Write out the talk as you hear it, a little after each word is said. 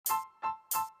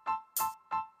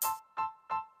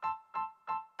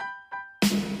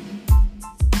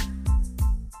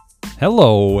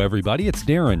Hello, everybody. It's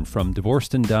Darren from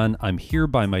Divorced and Done. I'm here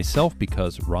by myself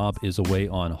because Rob is away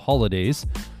on holidays.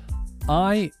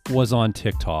 I was on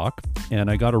TikTok and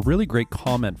I got a really great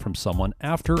comment from someone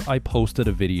after I posted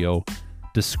a video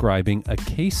describing a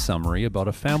case summary about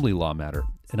a family law matter.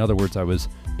 In other words, I was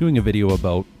doing a video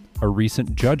about a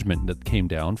recent judgment that came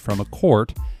down from a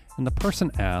court, and the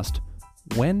person asked,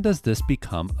 when does this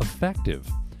become effective?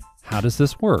 How does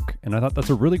this work? And I thought that's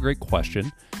a really great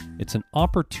question. It's an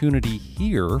opportunity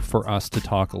here for us to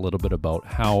talk a little bit about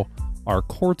how our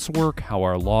courts work, how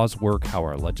our laws work, how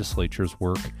our legislatures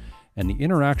work, and the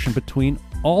interaction between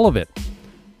all of it.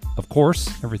 Of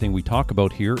course, everything we talk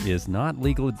about here is not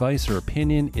legal advice or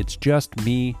opinion. It's just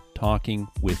me talking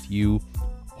with you.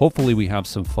 Hopefully we have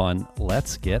some fun.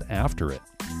 Let's get after it.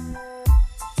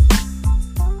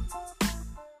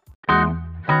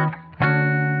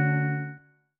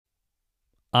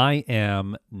 I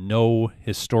am no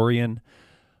historian,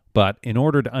 but in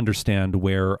order to understand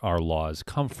where our laws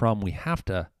come from, we have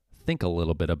to think a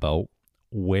little bit about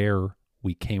where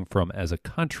we came from as a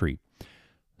country.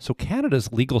 So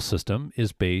Canada's legal system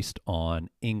is based on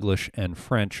English and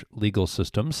French legal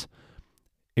systems.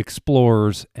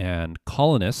 Explorers and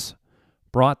colonists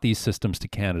brought these systems to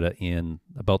Canada in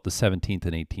about the 17th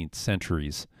and 18th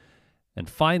centuries. And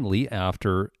finally,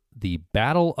 after the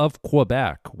Battle of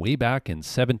Quebec, way back in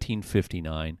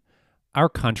 1759, our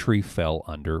country fell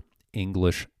under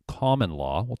English common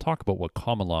law. We'll talk about what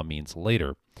common law means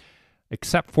later,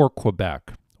 except for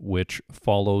Quebec, which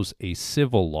follows a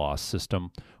civil law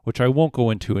system, which I won't go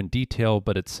into in detail,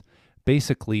 but it's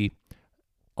basically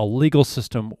a legal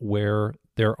system where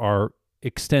there are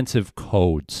extensive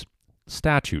codes,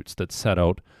 statutes that set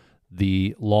out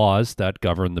the laws that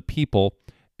govern the people,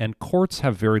 and courts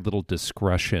have very little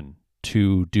discretion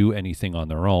to do anything on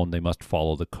their own. They must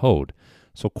follow the code.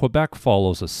 So Quebec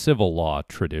follows a civil law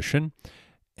tradition,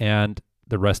 and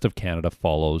the rest of Canada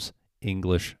follows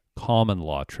English common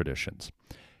law traditions.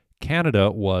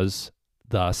 Canada was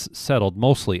thus settled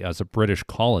mostly as a British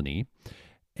colony,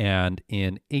 and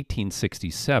in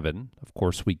 1867, of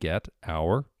course, we get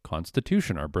our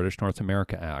Constitution, our British North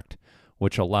America Act,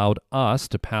 which allowed us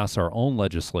to pass our own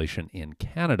legislation in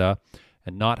Canada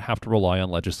and not have to rely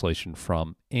on legislation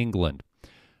from England.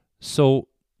 So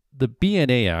the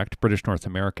BNA Act, British North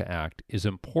America Act, is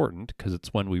important because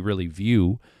it's when we really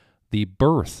view the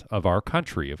birth of our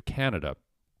country, of Canada.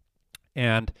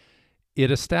 And it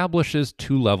establishes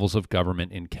two levels of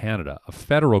government in Canada, a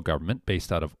federal government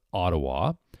based out of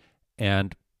Ottawa,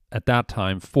 and at that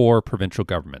time, 4 provincial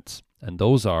governments. And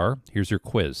those are, here's your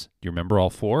quiz. Do you remember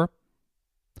all 4?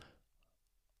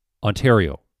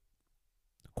 Ontario,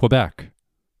 Quebec,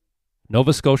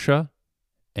 Nova Scotia,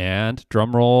 and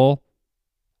drumroll,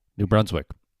 New Brunswick.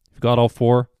 If you've got all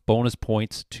 4, bonus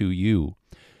points to you.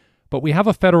 But we have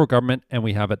a federal government, and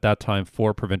we have at that time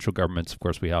 4 provincial governments. Of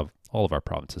course, we have all of our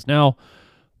provinces now,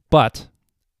 but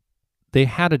they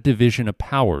had a division of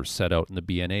powers set out in the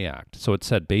BNA Act. So it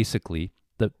said basically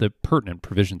that the pertinent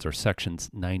provisions are sections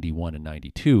 91 and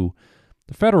 92.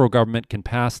 The federal government can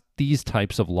pass these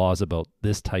types of laws about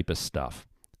this type of stuff.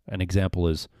 An example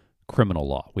is criminal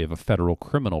law. We have a federal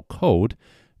criminal code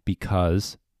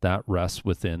because that rests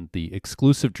within the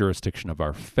exclusive jurisdiction of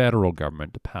our federal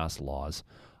government to pass laws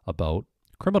about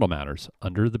criminal matters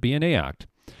under the BNA Act.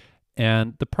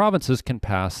 And the provinces can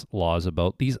pass laws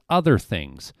about these other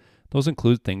things. Those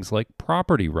include things like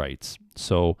property rights.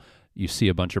 So you see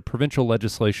a bunch of provincial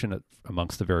legislation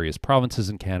amongst the various provinces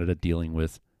in Canada dealing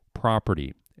with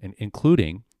property, and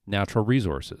including natural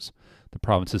resources. The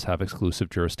provinces have exclusive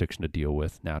jurisdiction to deal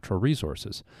with natural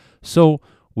resources. So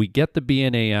we get the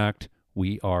BNA Act.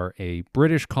 We are a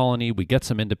British colony. We get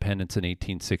some independence in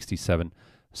 1867.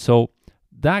 So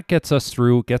that gets us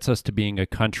through, gets us to being a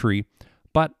country.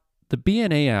 But the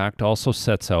BNA Act also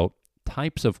sets out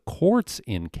types of courts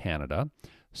in Canada.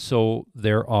 So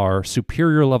there are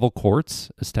superior level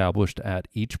courts established at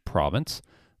each province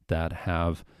that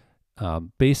have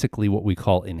basically what we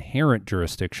call inherent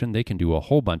jurisdiction. They can do a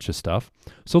whole bunch of stuff.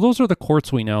 So those are the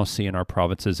courts we now see in our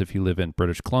provinces. If you live in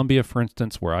British Columbia, for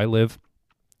instance, where I live,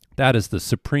 that is the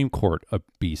Supreme Court of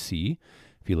BC.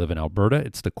 If you live in Alberta,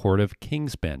 it's the Court of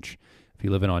King's Bench. If you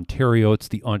live in Ontario, it's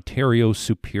the Ontario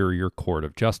Superior Court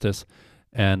of Justice.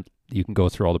 And you can go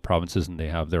through all the provinces and they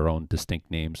have their own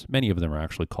distinct names. Many of them are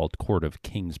actually called Court of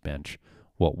King's Bench,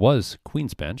 what was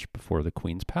Queen's Bench before the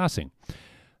Queen's passing.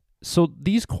 So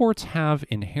these courts have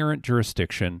inherent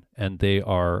jurisdiction, and they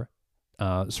are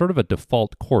sort of a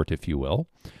default court, if you will,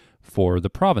 for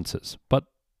the provinces. But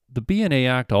the BNA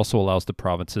Act also allows the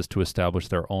provinces to establish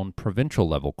their own provincial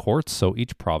level courts, so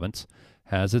each province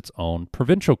has its own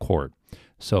provincial court.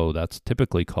 So that's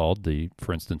typically called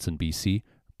for instance, in BC,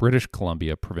 British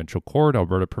Columbia Provincial Court,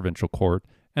 Alberta Provincial Court,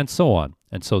 and so on.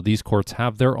 And so these courts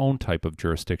have their own type of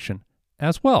jurisdiction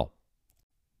as well.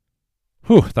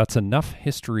 Whew, that's enough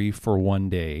history for one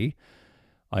day.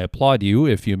 I applaud you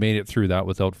if you made it through that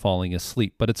without falling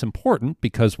asleep. But it's important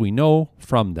because we know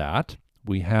from that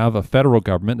we have a federal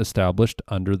government established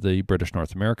under the British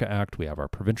North America Act. We have our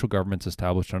provincial governments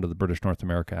established under the British North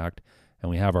America Act. And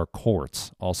we have our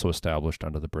courts also established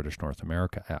under the British North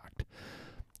America Act.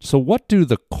 So what do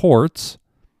the courts,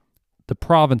 the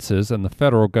provinces, and the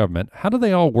federal government, how do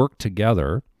they all work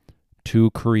together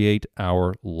to create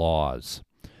our laws?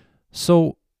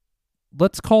 So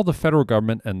let's call the federal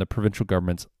government and the provincial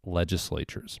governments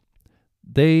legislatures.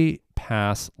 They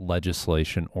pass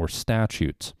legislation or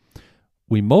statutes.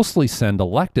 We mostly send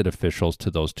elected officials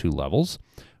to those two levels.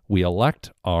 We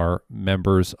elect our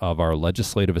members of our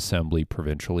legislative assembly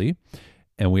provincially,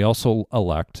 and we also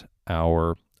elect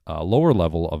our lower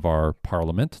level of our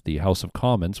parliament, the House of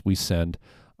Commons. We send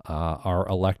our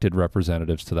elected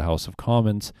representatives to the House of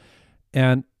Commons.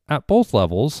 And at both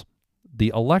levels,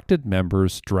 the elected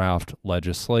members draft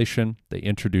legislation, they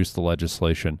introduce the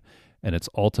legislation, and it's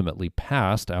ultimately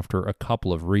passed after a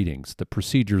couple of readings. The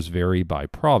procedures vary by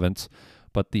province,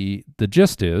 but the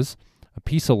gist is a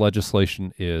piece of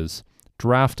legislation is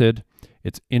drafted,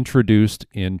 it's introduced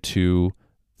into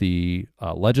the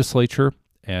legislature,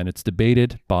 and it's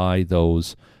debated by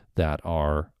those that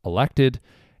are elected,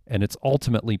 and it's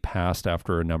ultimately passed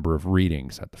after a number of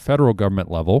readings. At the federal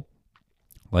government level,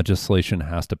 legislation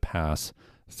has to pass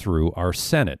through our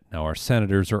Senate. Now, our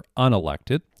senators are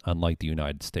unelected, unlike the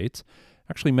United States.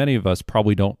 Actually, many of us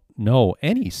probably don't know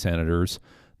any senators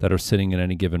that are sitting at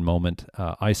any given moment.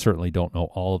 I certainly don't know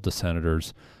all of the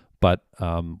senators, but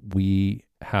we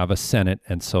have a Senate,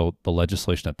 and so the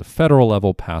legislation at the federal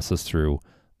level passes through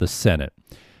the Senate.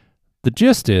 The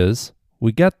gist is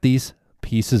we get these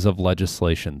pieces of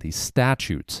legislation, these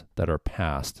statutes that are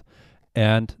passed,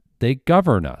 and they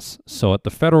govern us. So at the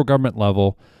federal government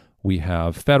level, we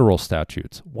have federal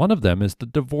statutes. One of them is the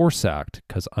Divorce Act,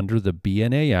 because under the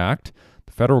BNA Act,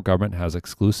 the federal government has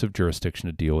exclusive jurisdiction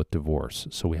to deal with divorce.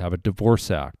 So we have a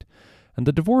Divorce Act. And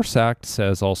the Divorce Act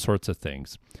says all sorts of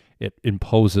things. It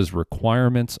imposes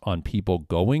requirements on people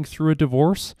going through a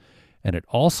divorce, and it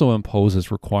also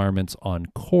imposes requirements on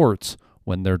courts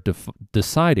when they're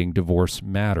deciding divorce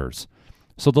matters.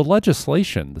 So the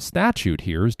legislation, the statute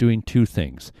here, is doing two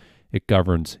things. It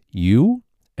governs you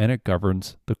and it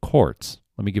governs the courts.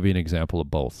 Let me give you an example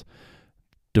of both.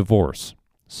 Divorce.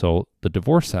 So the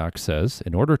Divorce Act says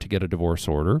in order to get a divorce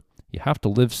order, you have to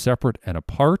live separate and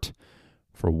apart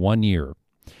for 1 year.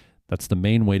 That's the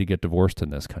main way to get divorced in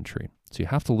this country. So you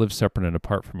have to live separate and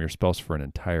apart from your spouse for an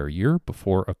entire year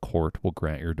before a court will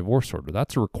grant your divorce order.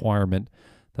 That's a requirement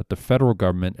that the federal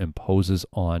government imposes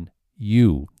on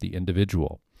you, the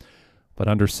individual. But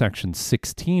under Section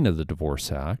 16 of the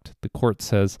Divorce Act, the court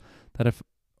says that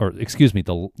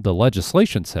the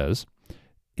legislation says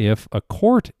if a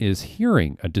court is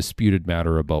hearing a disputed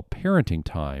matter about parenting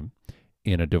time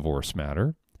in a divorce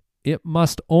matter,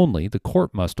 the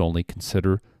court must only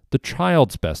consider the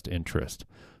child's best interest.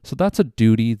 So that's a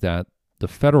duty that the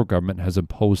federal government has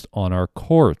imposed on our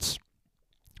courts.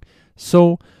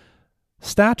 So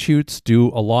statutes do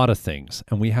a lot of things,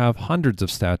 and we have hundreds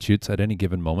of statutes at any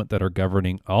given moment that are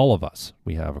governing all of us.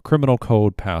 We have a criminal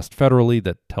code passed federally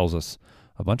that tells us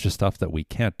a bunch of stuff that we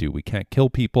can't do. We can't kill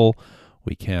people,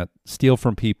 we can't steal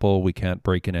from people, we can't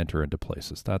break and enter into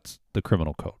places. That's the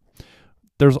criminal code.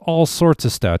 There's all sorts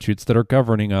of statutes that are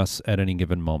governing us at any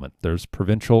given moment. There's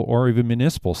provincial or even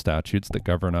municipal statutes that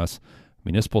govern us.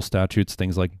 Municipal statutes,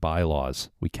 things like bylaws.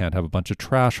 We can't have a bunch of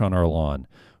trash on our lawn.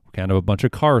 We can't have a bunch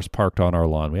of cars parked on our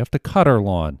lawn. We have to cut our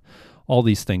lawn. All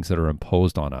these things that are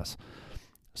imposed on us.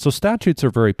 So statutes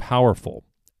are very powerful.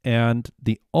 And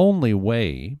the only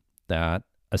way that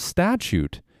a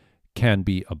statute can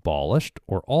be abolished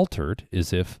or altered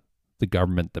is if the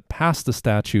government that passed the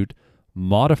statute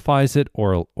modifies it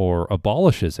or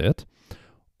abolishes it,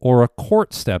 or a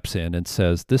court steps in and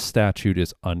says this statute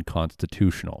is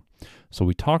unconstitutional. So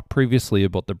we talked previously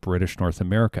about the British North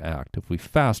America Act. If we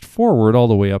fast forward all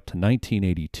the way up to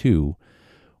 1982,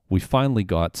 we finally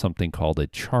got something called a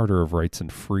Charter of Rights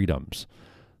and Freedoms.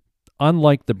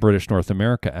 Unlike the British North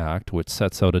America Act, which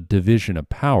sets out a division of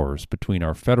powers between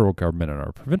our federal government and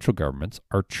our provincial governments,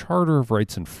 our Charter of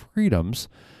Rights and Freedoms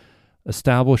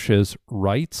establishes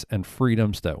rights and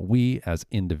freedoms that we as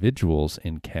individuals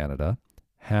in Canada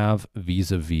have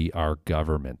vis-a-vis our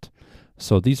government.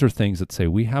 So these are things that say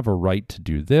we have a right to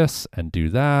do this and do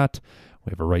that.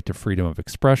 We have a right to freedom of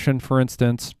expression, for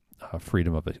instance.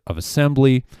 freedom of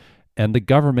assembly, and the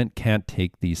government can't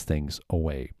take these things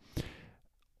away.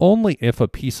 Only if a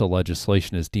piece of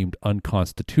legislation is deemed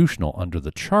unconstitutional under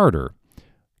the Charter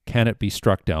can it be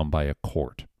struck down by a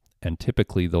court. And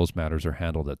typically those matters are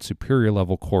handled at superior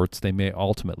level courts. They may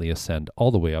ultimately ascend all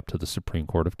the way up to the Supreme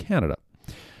Court of Canada.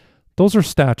 Those are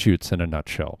statutes in a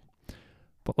nutshell.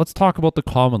 But let's talk about the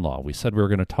common law. We said we were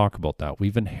going to talk about that.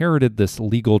 We've inherited this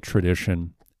legal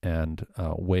tradition and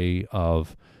way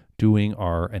of doing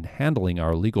and handling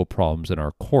our legal problems in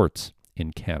our courts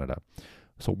in Canada.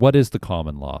 So what is the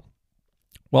common law?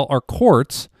 Well, our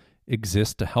courts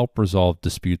exist to help resolve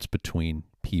disputes between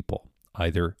people,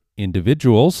 either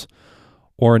individuals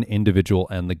or an individual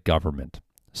and the government.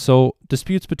 So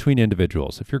disputes between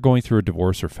individuals. If you're going through a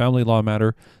divorce or family law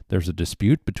matter, there's a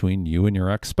dispute between you and your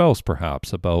ex-spouse,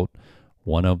 perhaps, about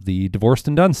one of the divorced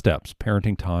and done steps,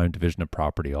 parenting time, division of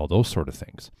property, all those sort of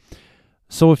things.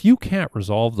 So if you can't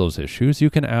resolve those issues, you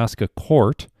can ask a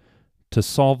court to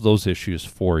solve those issues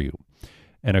for you.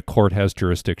 And a court has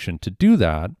jurisdiction to do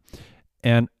that.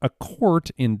 And a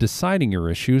court, in deciding your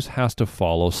issues, has to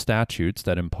follow statutes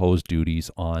that impose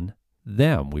duties on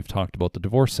them. We've talked about the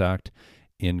Divorce Act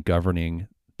in governing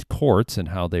courts and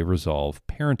how they resolve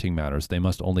parenting matters. They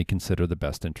must only consider the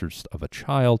best interest of a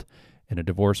child in a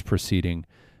divorce proceeding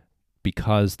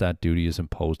because that duty is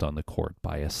imposed on the court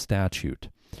by a statute.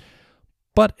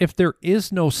 But if there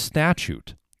is no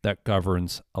statute that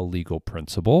governs a legal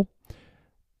principle,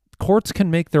 courts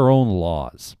can make their own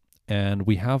laws. And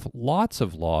we have lots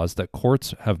of laws that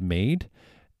courts have made,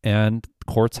 and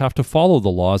courts have to follow the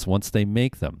laws once they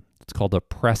make them. It's called a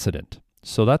precedent.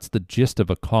 So that's the gist of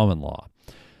a common law.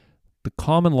 The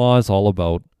common law is all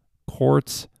about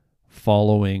courts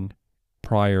following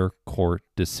prior court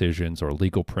decisions or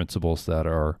legal principles that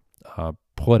are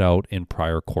put out in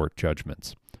prior court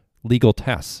judgments. Legal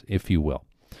tests, if you will.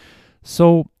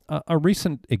 So a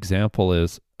recent example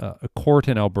is a court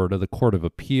in Alberta, the Court of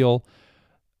Appeal,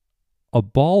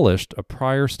 abolished a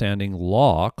prior standing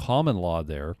law, common law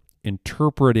there,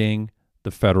 interpreting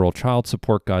the federal child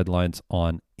support guidelines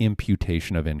on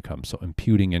imputation of income, so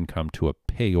imputing income to a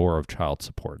payor of child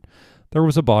support. There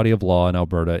was a body of law in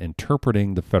Alberta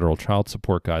interpreting the federal child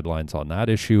support guidelines on that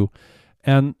issue,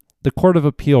 and the Court of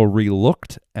Appeal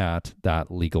re-looked at that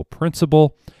legal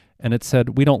principle, and it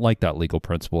said, we don't like that legal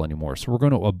principle anymore, so we're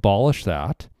going to abolish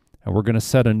that, and we're going to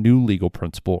set a new legal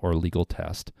principle or legal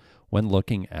test when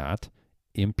looking at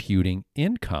imputing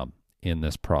income in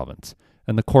this province.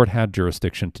 And the court had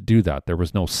jurisdiction to do that. There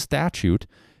was no statute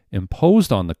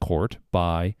imposed on the court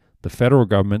by the federal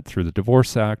government through the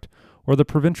Divorce Act or the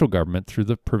provincial government through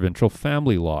the Provincial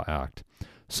Family Law Act.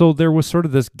 So there was sort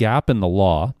of this gap in the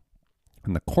law,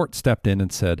 and the court stepped in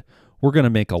and said, we're going to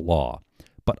make a law.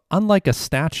 But unlike a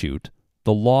statute,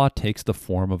 the law takes the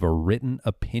form of a written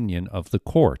opinion of the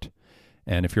court.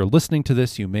 And if you're listening to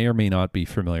this, you may or may not be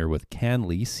familiar with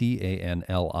CanLII,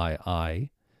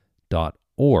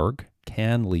 CANLII.org,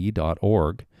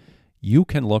 canlii.org. You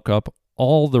can look up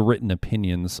all the written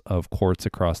opinions of courts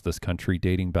across this country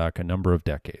dating back a number of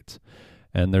decades.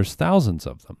 And there's thousands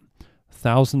of them,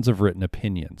 thousands of written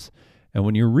opinions. And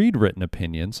when you read written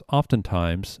opinions,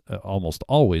 oftentimes, almost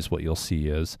always what you'll see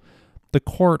is the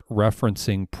court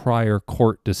referencing prior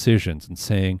court decisions and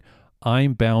saying,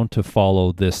 I'm bound to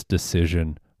follow this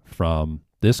decision from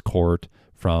this court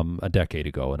from a decade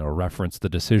ago, and it'll reference the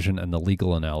decision and the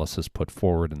legal analysis put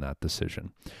forward in that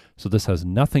decision. So this has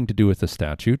nothing to do with the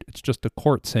statute. It's just a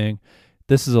court saying,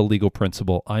 this is a legal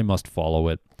principle, I must follow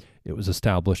it. It was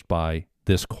established by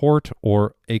this court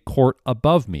or a court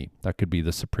above me. That could be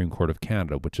the Supreme Court of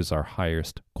Canada, which is our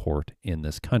highest court in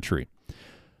this country.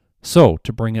 So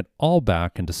to bring it all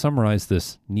back and to summarize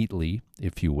this neatly,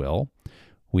 if you will,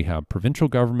 we have provincial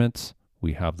governments,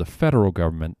 we have the federal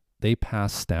government, they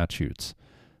pass statutes.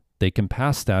 They can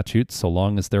pass statutes so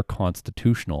long as they're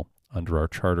constitutional under our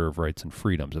Charter of Rights and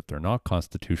Freedoms. If they're not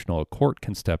constitutional, a court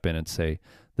can step in and say,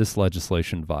 this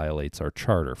legislation violates our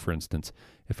charter. For instance,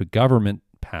 if a government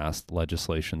passed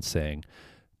legislation saying,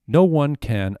 no one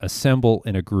can assemble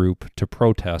in a group to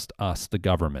protest us, the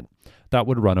government, that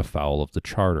would run afoul of the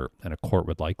charter, and a court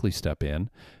would likely step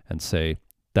in and say,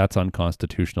 that's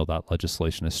unconstitutional, that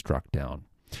legislation is struck down.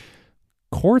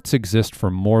 Courts exist for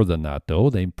more than that, though.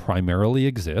 They primarily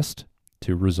exist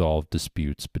to resolve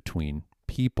disputes between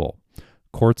people.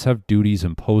 Courts have duties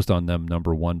imposed on them,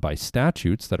 number one, by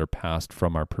statutes that are passed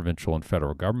from our provincial and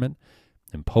federal government,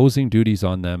 imposing duties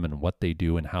on them and what they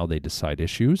do and how they decide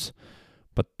issues.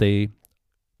 But the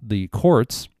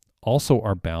courts also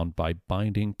are bound by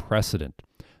binding precedent,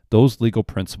 those legal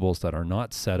principles that are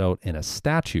not set out in a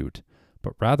statute,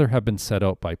 but rather have been set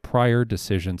out by prior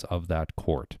decisions of that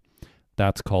court.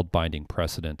 That's called binding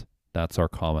precedent. That's our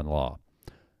common law.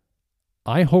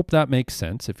 I hope that makes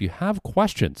sense. If you have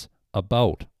questions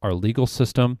about our legal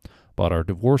system, about our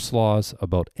divorce laws,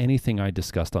 about anything I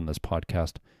discussed on this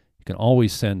podcast, you can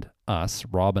always send us,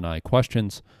 Rob and I,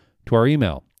 questions to our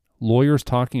email,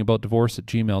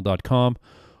 lawyerstalkingaboutdivorce@gmail.com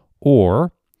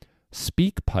or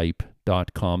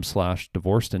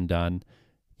speakpipe.com/divorcedanddone.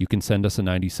 You can send us a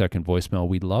 90-second voicemail.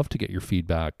 We'd love to get your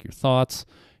feedback, your thoughts,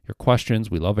 your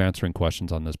questions. We love answering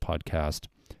questions on this podcast.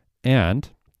 And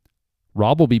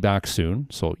Rob will be back soon,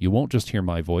 so you won't just hear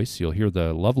my voice. You'll hear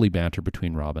the lovely banter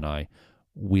between Rob and I.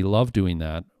 We love doing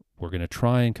that. We're going to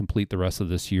try and complete the rest of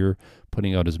this year,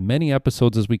 putting out as many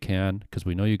episodes as we can because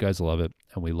we know you guys love it,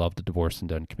 and we love the Divorce and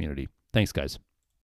Done community. Thanks, guys.